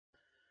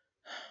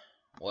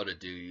What to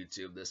do,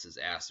 YouTube? This is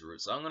Acid Root.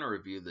 So I'm going to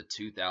review the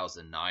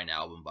 2009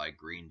 album by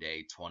Green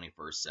Day,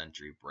 21st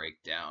Century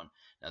Breakdown.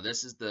 Now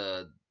this is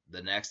the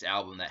next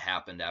album that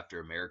happened after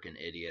American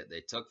Idiot.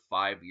 They took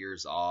 5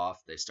 years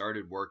off. They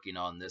started working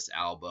on this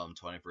album,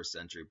 21st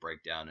Century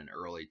Breakdown, in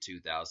early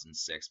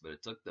 2006, but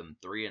it took them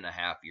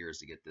 3.5 years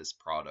to get this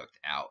product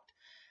out.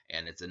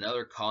 And it's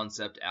another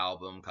concept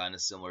album, kind of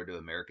similar to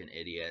American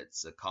Idiot.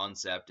 It's a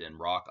concept and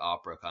rock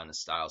opera kind of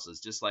style. So it's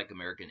just like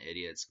American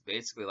Idiot. It's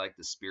basically like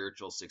the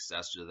spiritual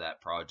successor to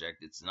that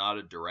project. It's not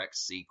a direct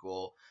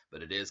sequel,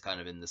 but it is kind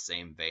of in the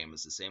same vein.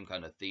 It's the same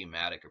kind of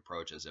thematic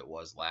approach as it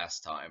was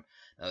last time.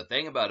 Now, the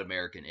thing about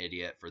American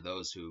Idiot, for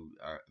those who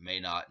may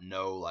not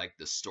know like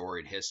the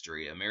storied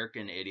history,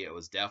 American Idiot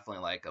was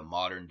definitely like a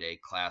modern day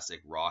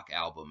classic rock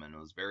album, and it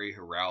was very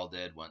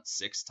heralded, went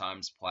 6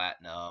 times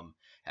platinum,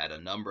 had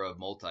a number of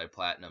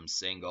multi-platinum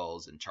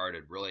singles, and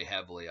charted really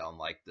heavily on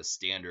like the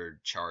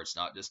standard charts,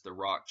 not just the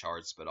rock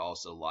charts, but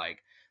also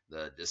like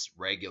the just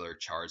regular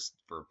charts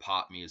for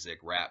pop music,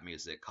 rap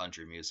music,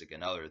 country music,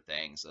 and other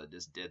things. So it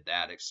just did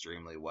that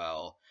extremely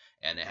well,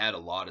 and it had a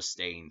lot of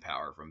staying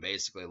power from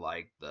basically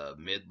like the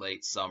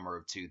mid-late summer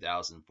of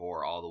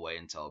 2004 all the way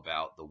until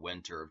about the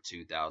winter of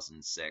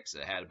 2006.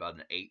 It had about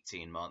an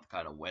 18-month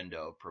kind of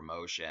window of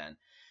promotion,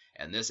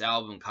 and this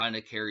album kind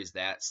of carries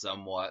that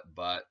somewhat,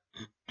 but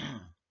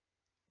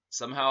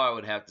somehow I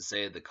would have to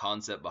say the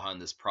concept behind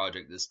this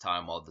project this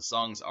time, while the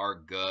songs are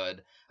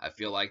good, I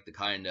feel like the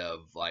kind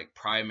of like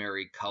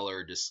primary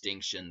color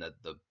distinction that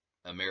the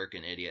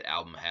American Idiot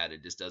album had,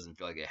 it just doesn't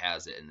feel like it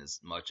has it in as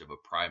much of a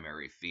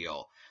primary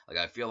feel. Like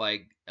I feel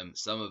like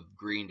some of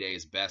Green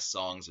Day's best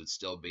songs would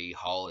still be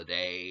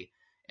Holiday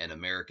and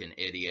American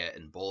Idiot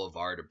and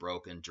Boulevard of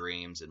Broken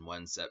Dreams and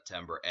When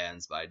September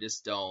Ends, but I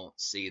just don't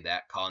see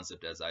that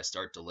concept as I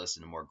start to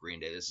listen to more Green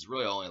Day. This is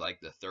really only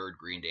like the third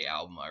Green Day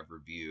album I've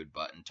reviewed,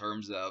 but in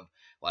terms of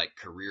like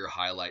career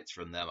highlights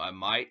from them, I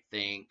might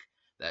think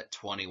that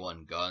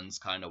 21 Guns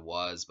kind of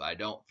was, but I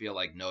don't feel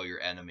like Know Your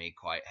Enemy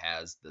quite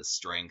has the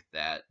strength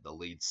that the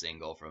lead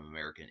single from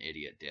American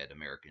Idiot did,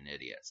 American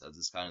Idiot. So that's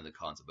just kind of the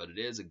concept, but it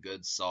is a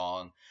good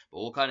song. But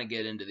we'll kind of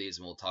get into these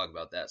and we'll talk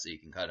about that so you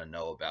can kind of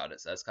know about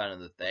it. So that's kind of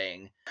the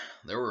thing.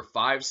 There were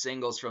 5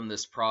 singles from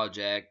this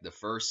project. The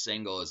first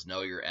single is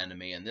Know Your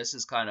Enemy, and this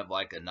is kind of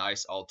like a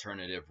nice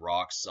alternative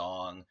rock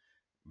song,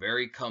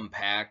 very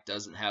compact,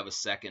 doesn't have a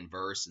second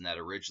verse, and that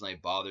originally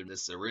bothered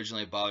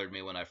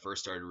me when I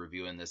first started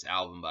reviewing this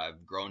album, but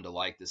I've grown to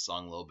like this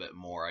song a little bit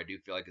more. I do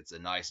feel like it's a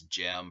nice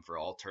gem for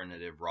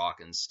alternative rock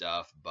and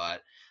stuff,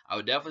 but I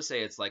would definitely say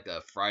it's like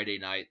a Friday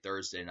night,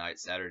 Thursday night,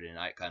 Saturday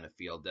night kind of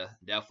feel.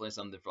 Definitely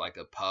something for like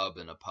a pub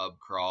and a pub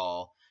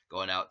crawl,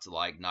 going out to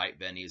like night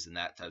venues and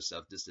that type of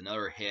stuff. Just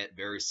another hit,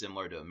 very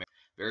similar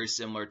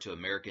to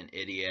American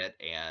Idiot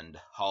and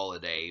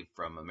Holiday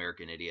from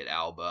American Idiot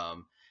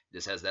album.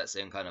 Just has that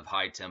same kind of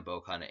high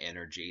tempo kind of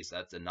energy, so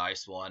that's a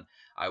nice one.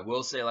 I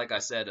will say, like I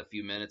said a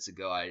few minutes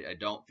ago, I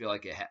don't feel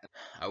like it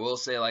I will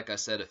say, like I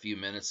said a few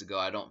minutes ago,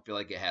 I don't feel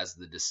like it has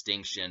the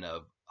distinction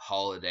of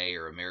Holiday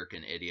or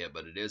American Idiot,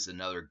 but it is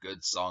another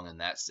good song in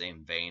that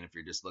same vein if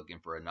you're just looking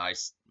for a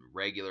nice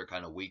regular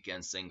kind of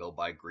weekend single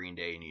by Green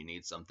Day and you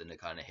need something to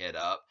kind of hit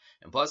up.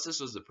 And plus, this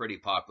was a pretty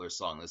popular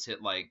song. This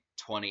hit like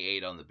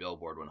 28 on the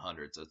Billboard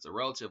 100, so it's a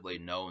relatively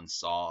known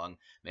song,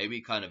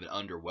 maybe kind of an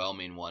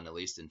underwhelming one, at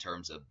least in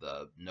terms of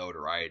the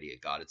notoriety it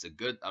got. It's a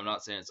good, I'm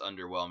not saying it's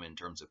underwhelming in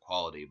terms of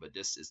quality, but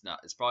this is not,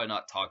 it's probably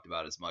not talked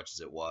about as much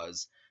as it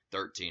was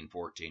 13,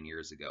 14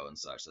 years ago and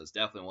such. So it's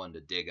definitely one to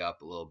dig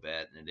up a little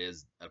bit, and it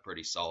is a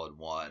pretty solid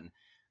one,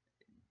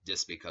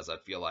 just because I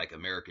feel like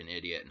American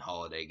Idiot and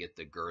Holiday get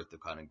the girth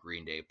of kind of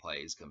Green Day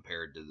plays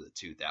compared to the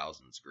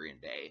 2000s Green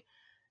Day.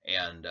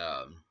 And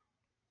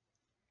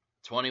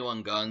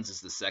 21 Guns is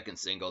the second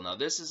single. Now,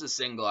 this is a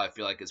single I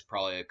feel like is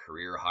probably a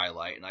career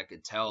highlight, and I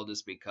could tell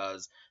just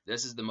because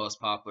this is the most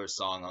popular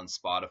song on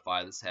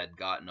Spotify. This had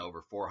gotten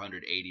over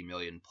 480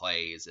 million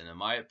plays, and in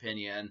my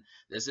opinion,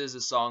 this is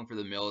a song for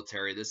the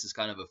military. This is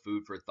kind of a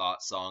food for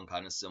thought song,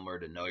 kind of similar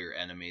to Know Your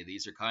Enemy.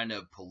 These are kind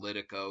of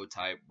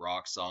Politico-type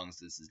rock songs.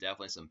 This is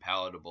definitely some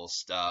palatable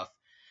stuff.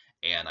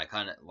 And I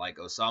kind of like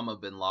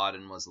Osama bin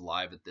Laden was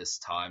alive at this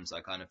time, so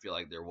I kind of feel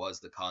like there was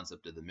the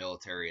concept of the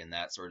military and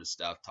that sort of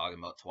stuff, talking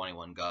about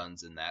 21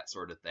 guns and that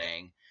sort of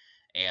thing.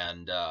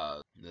 And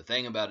the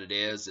thing about it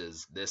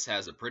is this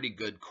has a pretty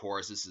good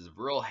chorus. This is a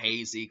real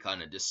hazy,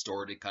 kind of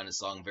distorted kind of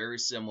song, very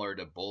similar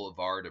to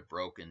Boulevard of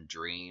Broken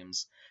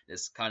Dreams.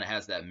 This kind of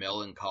has that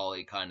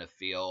melancholy kind of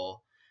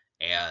feel,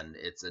 and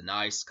it's a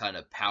nice kind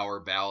of power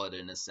ballad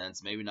in a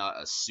sense. Maybe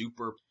not a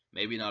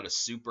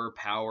super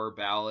power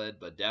ballad,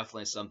 but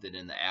definitely something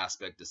in the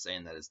aspect of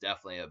saying that it's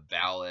definitely a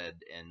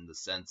ballad in the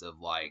sense of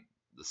like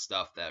the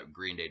stuff that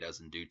Green Day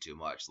doesn't do too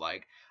much.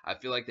 Like, I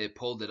feel like they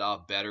pulled it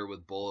off better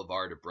with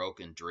Boulevard of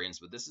Broken Dreams,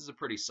 but this is a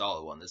pretty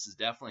solid one. This is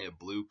definitely a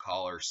blue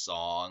collar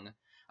song.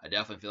 I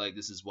definitely feel like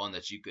this is one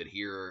that you could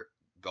hear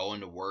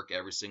going to work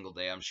every single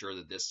day. I'm sure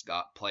that this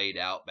got played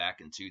out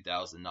back in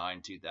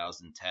 2009,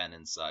 2010,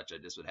 and such. I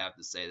just would have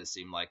to say this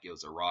seemed like it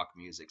was a rock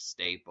music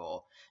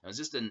staple. It was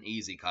just an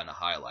easy kind of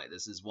highlight.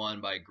 This is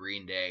one by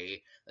Green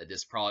Day that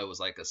just probably was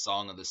like a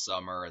song of the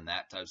summer and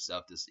that type of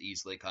stuff. Just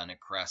easily kind of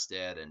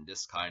crested and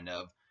just kind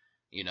of,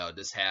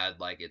 just had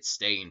like its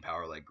staying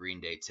power like Green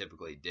Day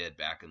typically did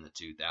back in the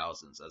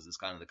 2000s. As this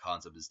kind of the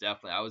concept is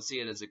definitely, I would see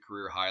it as a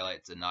career highlight.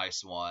 It's a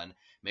nice one.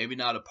 Maybe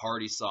not a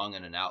party song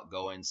and an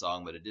outgoing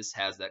song, but it just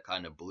has that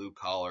kind of blue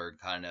collar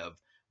kind of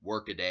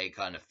workaday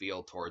kind of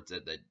feel towards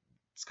it that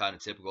it's kind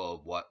of typical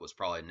of what was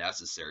probably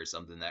necessary,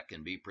 something that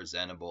can be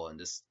presentable and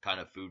just kind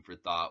of food for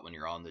thought when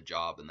you're on the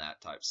job and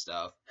that type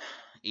stuff.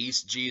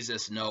 East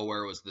Jesus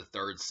Nowhere was the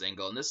third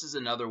single, and this is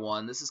another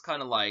one. This is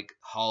kind of like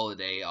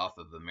Holiday off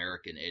of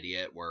American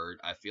Idiot, where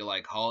I feel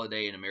like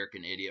Holiday and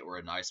American Idiot were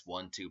a nice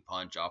 1-2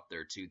 punch off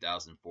their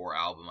 2004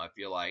 album. I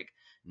feel like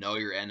Know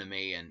Your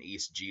Enemy and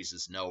East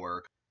Jesus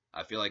Nowhere.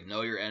 I feel like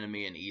Know Your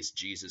Enemy and East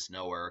Jesus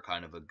Nowhere are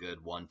kind of a good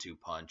 1-2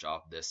 punch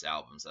off this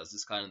album. So that's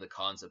just kind of the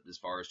concept as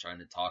far as trying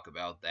to talk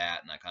about that,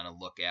 and I kind of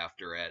look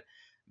after it.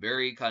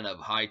 Very kind of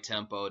high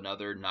tempo,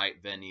 another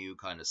night venue,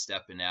 kind of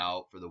stepping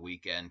out for the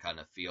weekend kind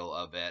of feel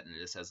of it, and it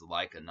just has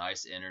like a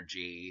nice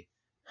energy.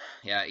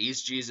 Yeah,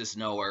 East Jesus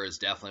Nowhere is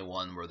definitely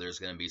one where there's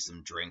going to be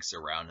some drinks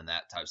around and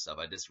that type of stuff.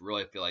 I just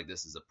really feel like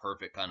this is a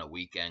perfect kind of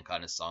weekend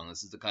kind of song.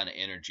 This is the kind of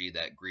energy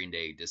that Green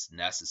Day just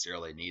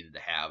necessarily needed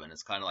to have, and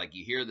it's kind of like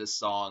you hear this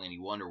song and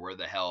you wonder where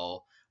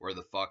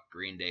the fuck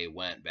Green Day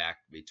went back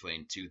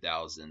between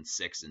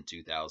 2006 and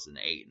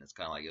 2008, and it's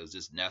kind of like it was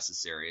just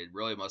necessary. It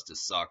really must have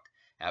sucked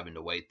having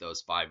to wait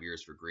those 5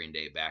 years for Green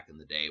Day back in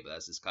the day, but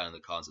that's just kind of the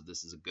concept.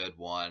 This is a good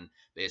one.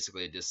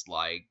 Basically, just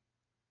like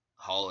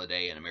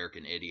Holiday and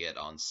American Idiot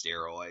on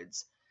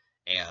steroids.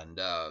 And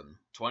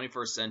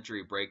 21st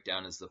Century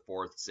Breakdown is the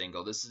fourth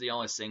single. This is the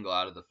only single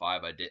out of the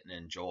five I didn't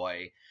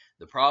enjoy.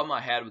 The problem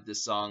I had with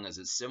this song is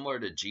it's similar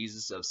to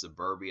Jesus of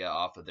Suburbia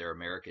off of their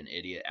American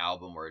Idiot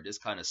album, where it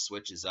just kind of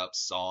switches up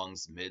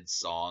songs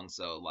mid-song.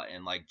 So,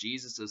 like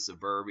Jesus of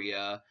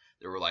Suburbia,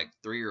 there were like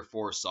 3 or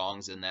 4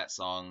 songs in that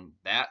song.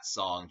 That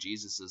song,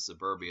 Jesus of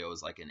Suburbia,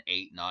 was like an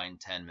 8, 9,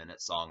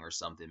 10-minute song or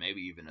something,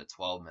 maybe even a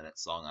 12-minute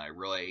song.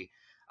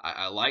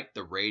 I like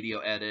the radio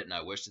edit, and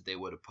I wish that they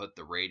would have put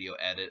the radio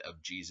edit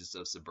of Jesus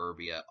of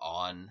Suburbia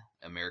on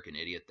American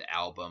Idiot, the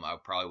album. I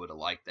probably would have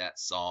liked that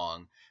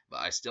song, but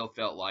I still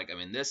felt like, I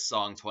mean, this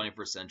song,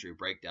 21st Century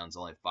Breakdown, is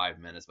only 5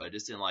 minutes, but I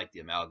just didn't like the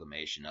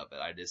amalgamation of it.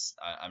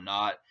 I'm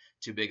not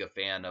too big a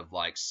fan of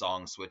like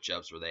song switch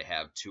ups where they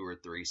have 2 or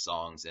 3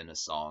 songs in a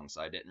song,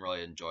 so I didn't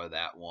really enjoy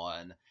that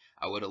one.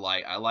 I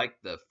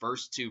liked the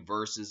first 2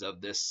 verses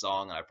of this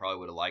song, and I probably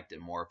would have liked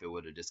it more if it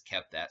would have just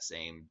kept that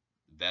same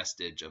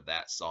vestige of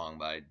that song,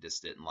 but I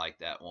just didn't like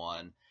that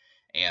one.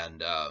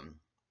 And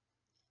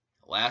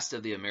Last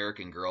of the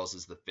American Girls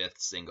is the 5th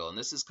single, and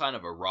this is kind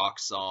of a rock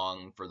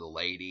song for the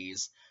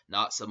ladies,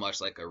 not so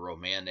much like a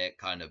romantic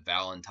kind of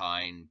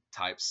Valentine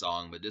type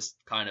song, but just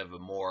kind of a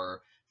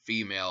more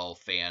female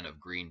fan of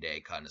Green Day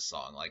kind of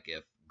song. Like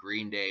if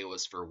Green Day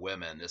was for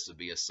women, this would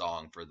be a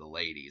song for the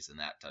ladies and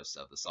that type of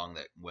stuff, the song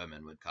that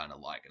women would kind of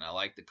like. And I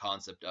like the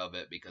concept of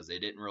it because they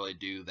didn't really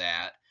do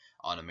that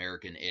on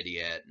American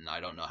Idiot, and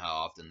I don't know how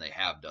often they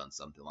have done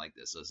something like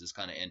this. So it's just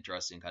kind of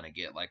interesting, kind of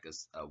get like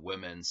a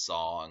women's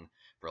song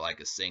for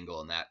like a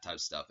single and that type of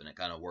stuff, and it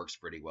kind of works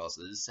pretty well.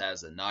 So this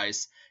has a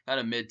nice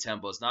kind of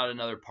mid-tempo. It's not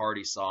another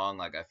party song.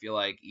 Like I feel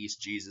like East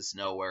Jesus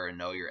Nowhere and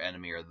Know Your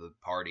Enemy are the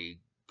party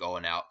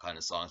going out kind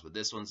of songs, but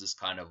this one's just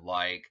kind of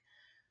like,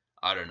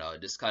 I don't know, it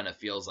just kind of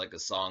feels like a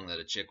song that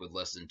a chick would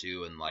listen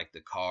to in like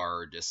the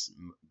car, just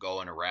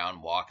going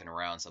around, walking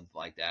around, something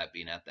like that,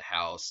 being at the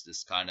house.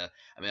 Just kind of,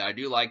 I mean, I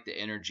do like the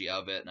energy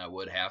of it, and I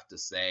would have to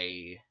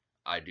say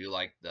I do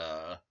like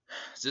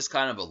it's just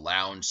kind of a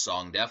lounge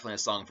song, definitely a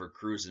song for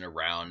cruising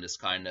around, just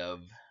kind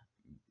of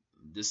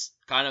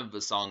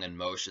a song in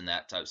motion,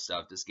 that type of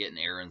stuff, just getting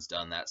errands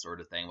done, that sort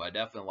of thing. But I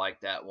definitely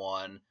like that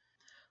one.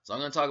 So I'm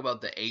going to talk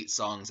about the 8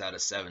 songs out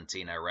of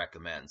 17 I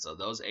recommend. So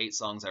those 8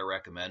 songs I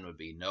recommend would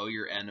be Know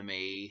Your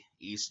Enemy,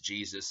 East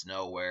Jesus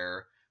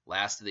Nowhere,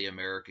 Last of the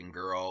American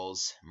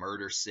Girls,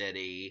 Murder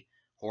City,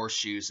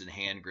 Horseshoes and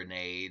Hand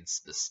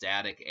Grenades, The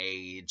Static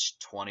Age,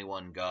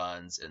 21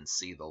 Guns, and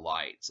See the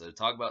Light. So to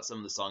talk about some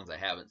of the songs I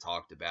haven't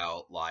talked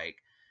about, like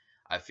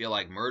I feel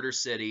like Murder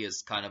City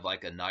is kind of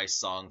like a nice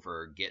song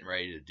for getting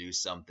ready to do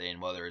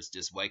something, whether it's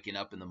just waking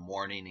up in the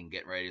morning and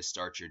getting ready to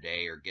start your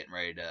day, or getting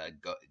ready to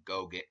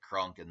go get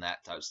crunk and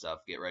that type of stuff,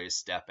 get ready to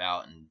step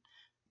out and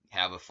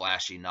have a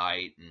flashy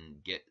night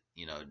and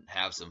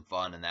have some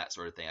fun and that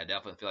sort of thing. I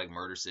definitely feel like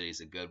Murder City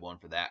is a good one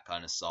for that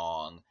kind of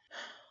song.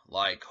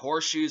 Like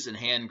Horseshoes and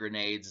Hand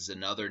Grenades is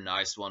another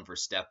nice one for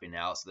stepping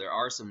out. So there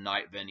are some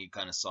night venue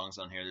kind of songs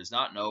on here. There's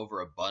not an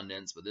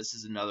overabundance, but this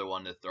is another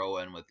one to throw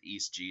in with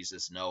East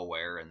Jesus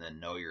Nowhere and then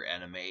Know Your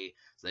Enemy.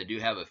 So they do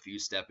have a few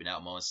stepping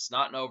out moments. It's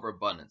not an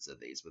overabundance of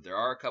these, but there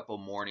are a couple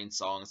morning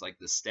songs like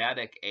The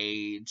Static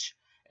Age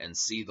and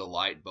See the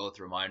Light. Both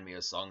remind me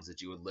of songs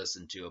that you would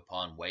listen to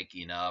upon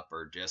waking up,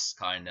 or just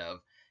kind of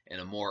in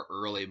a more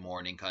early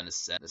morning kind of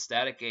set. The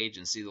Static Age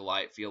and See the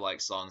Light feel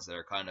like songs that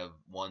are kind of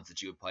ones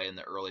that you would play in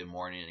the early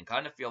morning and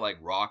kind of feel like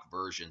rock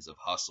versions of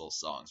hustle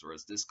songs,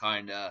 whereas this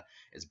kind of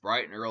is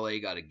bright and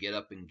early, got to get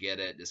up and get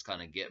it, just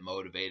kind of get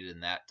motivated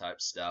and that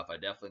type stuff. I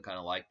definitely kind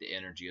of like the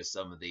energy of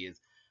some of these.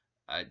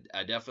 I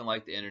definitely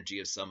like the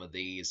energy of some of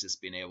these,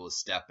 just being able to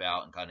step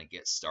out and kind of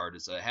get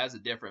started. So it has a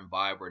different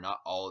vibe where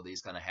not all of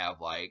these kind of have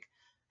like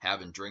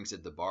having drinks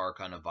at the bar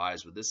kind of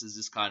vibes, but this is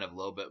just kind of a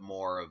little bit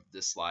more of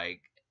this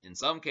like in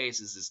some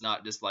cases it's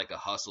not just like a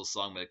hustle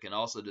song, but it can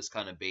also just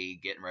kind of be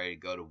getting ready to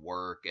go to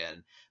work,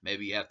 and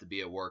maybe you have to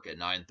be at work at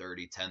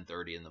 9:30,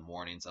 10:30 in the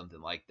morning,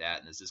 something like that,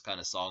 and it's just kind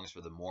of songs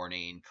for the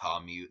morning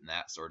commute and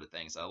that sort of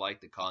thing. So I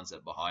like the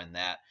concept behind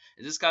that.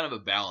 It's just kind of a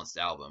balanced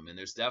album, and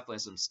there's definitely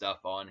some stuff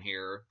on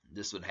here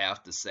this would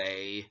have to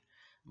say.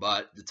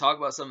 But to talk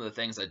about some of the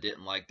things I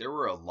didn't like, there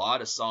were a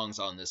lot of songs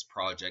on this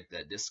project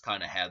that just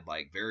kind of had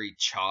like very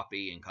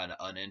choppy and kind of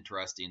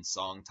uninteresting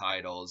song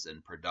titles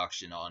and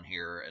production on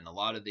here. And a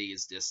lot of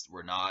these just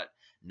were not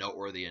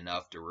noteworthy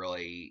enough to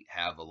really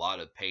have a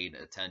lot of paid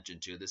attention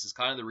to. This is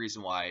kind of the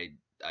reason why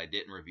I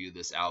didn't review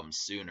this album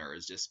sooner,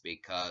 is just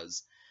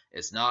because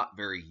it's not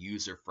very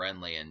user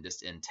friendly and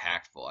just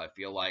intactful. I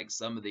feel like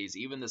some of these,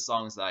 even the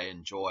songs that I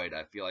enjoyed,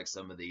 I feel like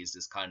some of these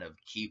just kind of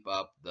keep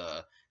up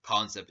the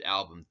concept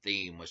album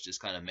theme, which just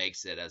kind of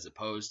makes it, as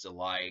opposed to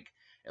like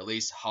at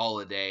least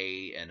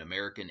Holiday and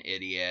American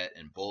Idiot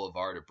and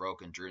Boulevard of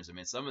Broken Dreams. I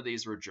mean, some of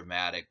these were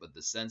dramatic, but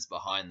the sense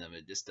behind them,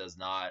 it just does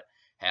not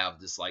have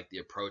this like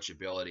the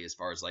approachability as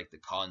far as like the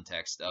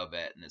context of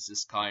it. And it's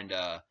just kind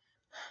of,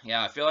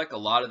 yeah, I feel like a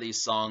lot of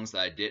these songs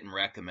that I didn't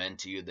recommend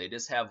to you, they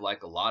just have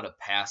like a lot of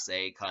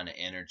passe kind of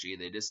energy.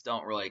 They just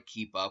don't really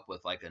keep up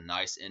with like a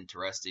nice,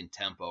 interesting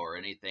tempo or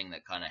anything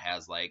that kind of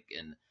has like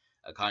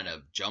a kind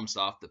of jumps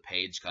off the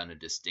page kind of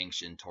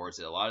distinction towards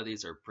it. A lot of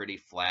these are pretty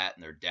flat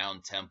and they're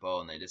down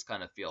tempo and they just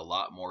kind of feel a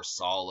lot more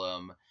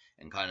solemn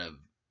and kind of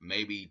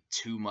maybe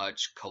too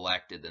much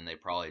collected than they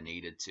probably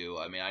needed to.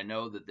 I mean, I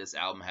know that this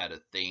album had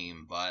a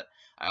theme, but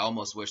I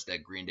almost wish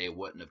that Green Day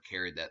wouldn't have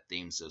carried that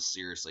theme so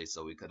seriously,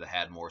 so we could have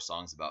had more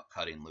songs about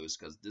cutting loose.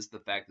 Because just the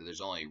fact that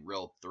there's only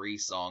real 3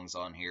 songs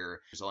on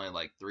here, there's only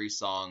like 3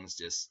 songs,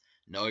 just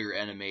Know Your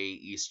Enemy,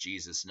 East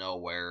Jesus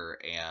Nowhere,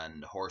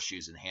 and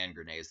Horseshoes and Hand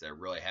Grenades, that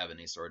really have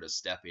any sort of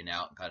stepping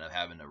out and kind of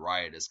having a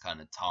riotous kind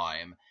of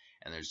time.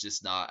 And there's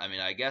just not, I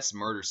mean, I guess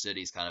Murder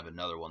City is kind of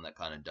another one that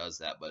kind of does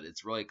that, but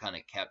it's really kind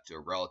of kept to a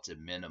relative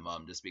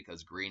minimum just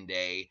because Green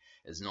Day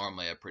is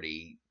normally a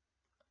pretty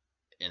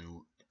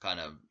in kind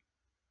of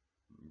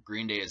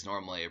Green Day is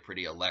normally a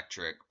pretty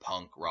electric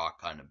punk rock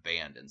kind of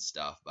band and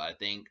stuff, but I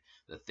think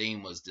the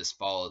theme was just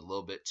followed a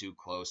little bit too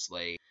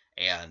closely,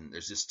 and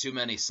there's just too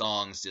many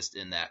songs just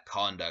in that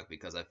conduct,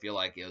 because I feel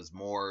like it was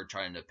more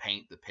trying to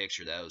paint the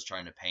picture that I was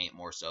trying to paint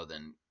more so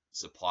than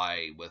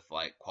supply with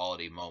like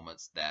quality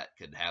moments that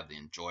could have the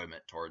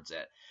enjoyment towards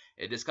it.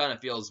 It just kind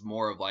of feels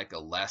more of like a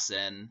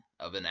lesson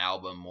of an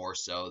album more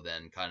so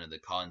than kind of the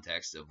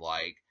context of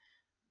like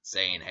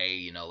saying,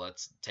 hey,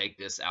 let's take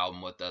this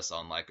album with us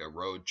on like a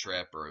road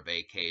trip or a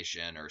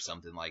vacation or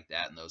something like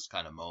that in those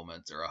kind of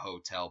moments, or a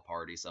hotel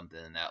party, something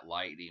in that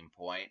lighting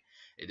point.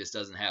 It just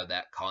doesn't have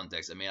that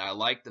context. I mean, I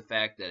like the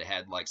fact that it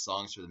had like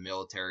songs for the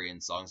military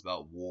and songs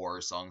about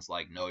war, songs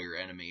like Know Your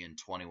Enemy and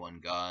 21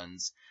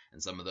 Guns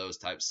and some of those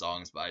type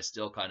songs, but I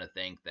still kind of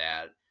think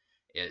that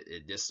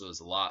it just was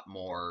a lot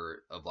more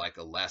of like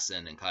a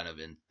lesson and kind of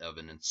of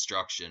an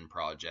instruction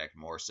project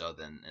more so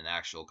than an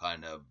actual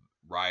kind of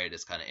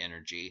riotous kind of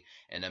energy.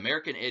 And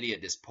American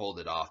Idiot just pulled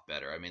it off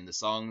better. I mean, the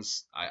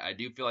songs, I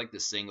do feel like the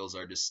singles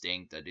are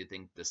distinct. I do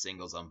think the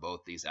singles on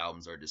both these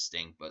albums are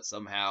distinct, but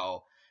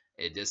somehow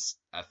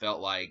I felt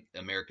like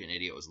American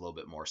Idiot was a little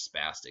bit more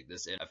spastic.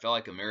 I felt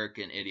like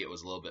American Idiot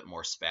was a little bit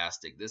more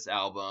spastic. This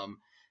album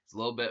is a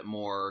little bit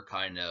more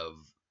kind of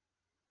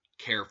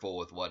careful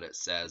with what it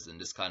says and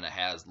just kind of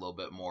has a little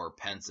bit more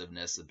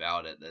pensiveness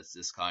about it. That's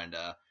just kind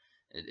of,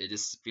 it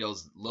just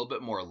feels a little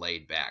bit more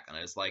laid back, and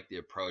I just like the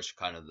approach,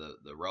 kind of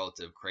the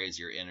relative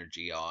crazier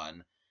energy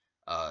on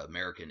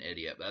American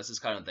Idiot. But that's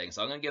just kind of thing.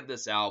 So I'm gonna give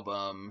this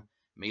album,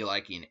 me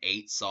liking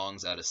 8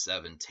 songs out of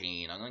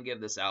 17. I'm gonna give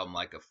this album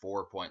like a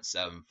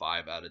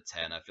 4.75 out of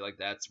 10. I feel like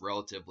that's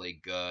relatively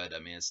good. I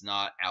mean, it's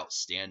not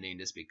outstanding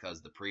just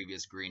because the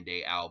previous Green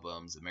Day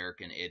albums,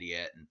 American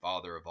Idiot and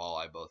Father of All,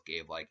 I both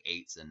gave like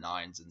 8s and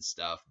 9s and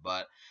stuff.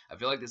 But I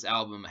feel like this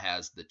album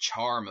has the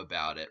charm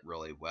about it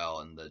really well,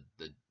 and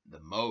the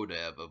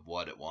motive of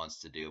what it wants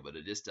to do, but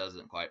it just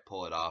doesn't quite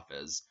pull it off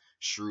as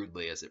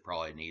shrewdly as it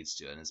probably needs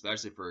to. And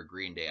especially for a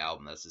Green Day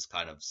album, that's just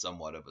kind of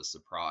somewhat of a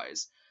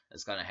surprise.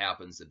 This kind of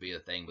happens to be a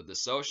thing. But the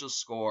social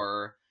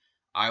score,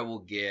 I will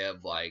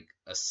give like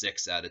a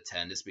 6 out of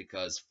 10, just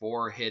because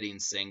 4 hitting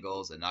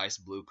singles, a nice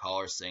blue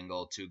collar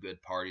single, 2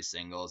 good party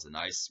singles, a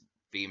nice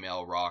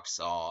female rock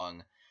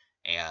song,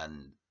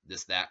 and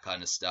just that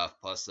kind of stuff,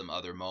 plus some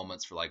other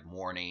moments for like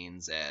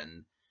mornings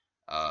and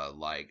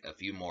like a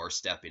few more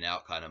stepping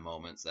out kind of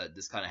moments. That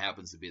this kind of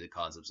happens to be the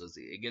concept. So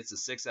it gets a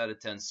 6 out of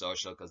 10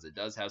 social because it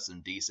does have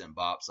some decent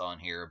bops on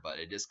here, but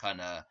it just kind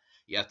of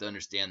you have to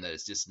understand that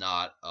it's just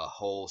not a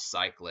whole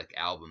cyclic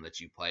album that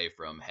you play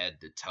from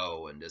head to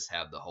toe and just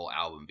have the whole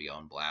album be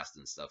on blast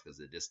and stuff, because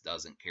it just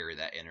doesn't carry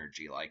that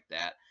energy like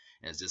that.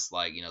 And it's just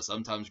like,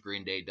 sometimes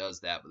Green Day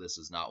does that, but this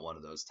is not one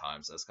of those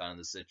times. That's kind of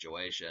the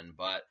situation.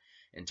 But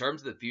in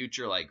terms of the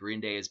future, like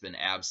Green Day has been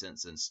absent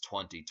since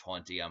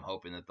 2020. I'm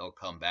hoping that they'll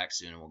come back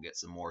soon and we'll get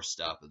some more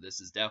stuff. But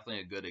this is definitely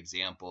a good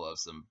example of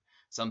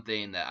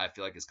something that I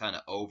feel like is kind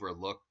of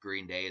overlooked.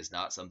 Green Day is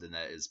not something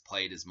that is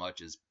played as much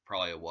as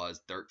probably it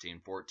was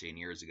 13, 14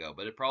 years ago,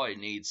 but it probably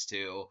needs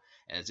to.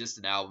 And it's just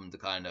an album to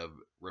kind of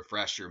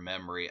refresh your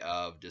memory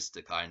of, just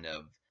to kind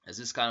of, it's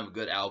just kind of a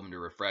good album to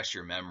refresh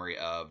your memory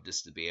of,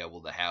 just to be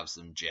able to have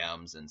some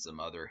gems and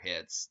some other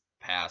hits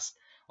past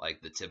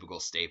like the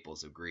typical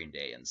staples of Green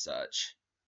Day and such.